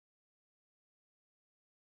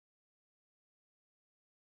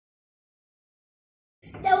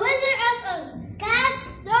The Wizard of Oz. Cass,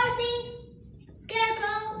 Dorothy,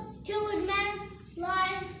 Scarecrow, Two Woodmen,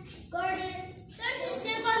 Lion, Gordon. Dorothy,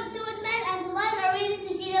 Scarecrow, the Two Woodmen, and the Lion are waiting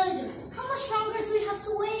to see the wizard. How much longer do we have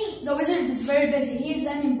to wait? The wizard is very busy. He is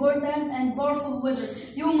an important and powerful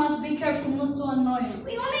wizard. You must be careful not to annoy him.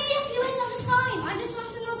 We only need a few minutes of his time. I just want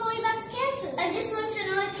to know the way back to Kansas. I just want to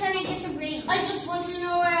know if can I get a ring. I just want to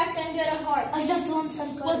know where I can get a heart. I just want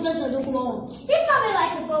some coin. What does a dog want? You probably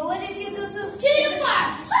like a bow. What did you do to your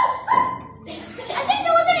parks? I think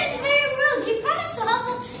the wizard is very rude. He promised to help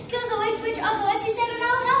us kill the Wicked Witch, otherwise he said and I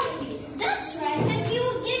would help you. That's right. And he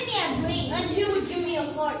would give me a ring. And he would give me a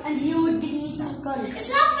heart. And he would give me some coin. It's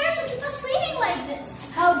not fair to keep us waiting like this.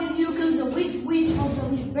 How did you kill the Wicked Witch of the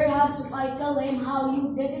Week? Perhaps if I tell him how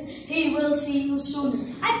you did it, he will see you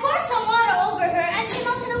soon. I poured some water over her and she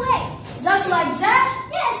melted away. Just like that?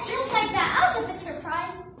 Yes, just like that. I was a bit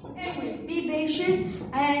surprised. Anyway, be patient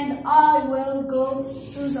and I will go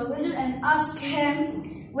to the wizard and ask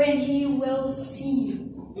him when he will see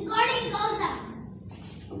you. The guardian goes out.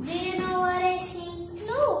 Do you know what I think?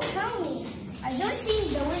 No, tell me. I don't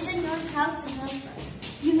think the wizard knows how to help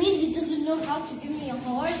us. You mean he doesn't know how to give me a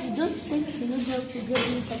heart? You don't think he knows how to give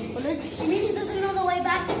me some coin? You mean he doesn't know the way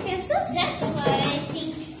back to Kansas? That's why I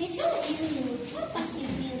think he told you he would help us if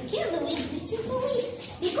you kill the Wicked Witch of the Week.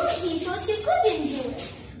 Because he thought you couldn't do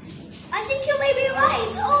it. I think you may be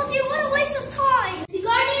right. Oh dear, what a waste of time. The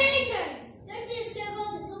guardian returns. Dorothy, the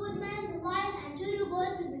Scarecrow, the Two Woodmen, the Lion, and Judo go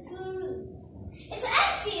into the school room. It's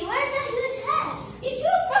empty. Where's that huge hat? It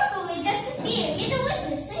will probably disappear. He's a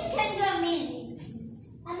wizard, so he can do amazing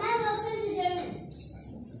things. Am I welcome to the room?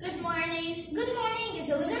 Good morning. Good morning. Is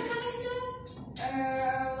the wizard coming soon?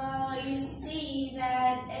 Well, you see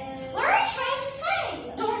that What are you trying to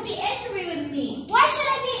say? Don't be angry with me. Why should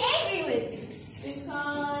I be angry with you?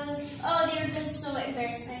 Because, oh dear, this is so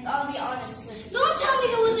embarrassing. I'll be honest with you. Don't tell me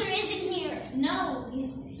the wizard isn't here. No,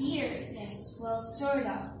 he's here. Yes, well, sort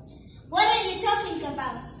of. What are you talking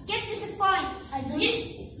about? Get to the point.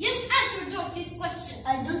 Yes, answer Dorothy's question.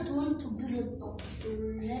 I don't want to be a doctor.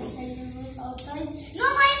 Let's say you outside. No,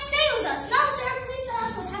 Lion, stay with us. Now, sir, please tell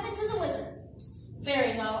us what happened to the wizard.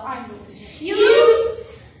 Very well, I'm going. You?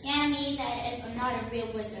 Yummy, that is not a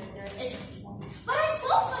real wizard. There isn't one. But I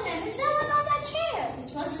spoke to him. He's the one on that chair.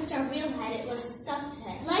 It wasn't a real head, it was a stuffed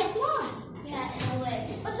head. Like mine. Yeah, in a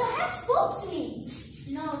way. But the hat spoke to me.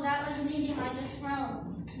 No, that was me behind the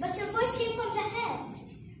throne. But your voice came from the head.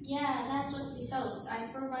 Yeah, that's what he thought. I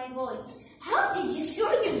threw my voice. How did you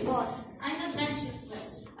show your voice? I'm a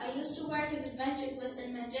ventriloquist. I used to work as a ventriloquist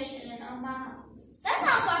and magician in Omaha. That's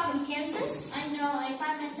not far from Kansas. I know, I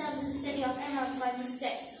found myself in the city of emeralds by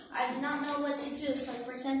mistake. I did not know what to do, so I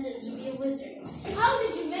pretended to be a wizard. How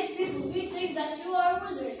did you make people think that you are a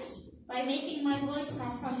wizard? By making my voice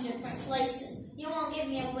come from different places. You won't give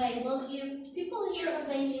me away, will you? People here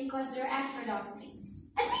obey me because they're afraid of me.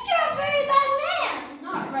 I think you're a very bad man.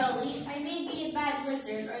 Not really. I may be a bad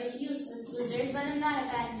wizard or a useless wizard, but I'm not a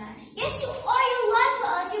bad man. Yes, you are. You lied to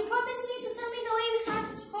us. You promised me to tell me the way we have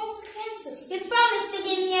home to Kansas. You promised to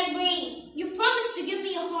give me a ring. You promised to give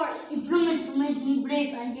me a heart. You promised to make me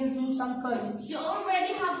brave and give me some courage. You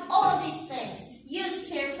already have all these things. You,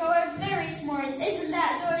 Scarecrow, are very smart. Isn't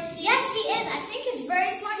that, Dorothy? Yes, he is. I think he's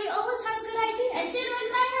very smart. He always has good ideas. And Tin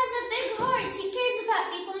Man has a big heart. He cares about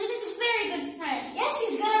people and is a very good friend. Yes,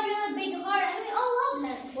 he's got a really big heart and we all love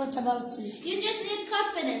him. What about you? You just need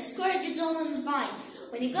confidence. Courage is all in the mind.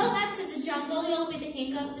 When you go back to the jungle, you'll be the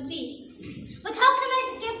king of the beasts. But how can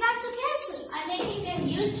I get back to Kansas? I'm making a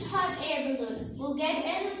huge hot air balloon. We'll get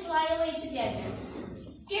in and fly away together.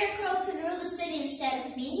 Scarecrow can rule the city instead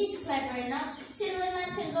of me. He's clever enough. Tin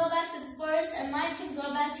Man can go back to the forest and Lion can go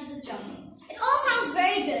back to the jungle. It all sounds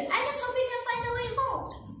very good. I just hope we can find a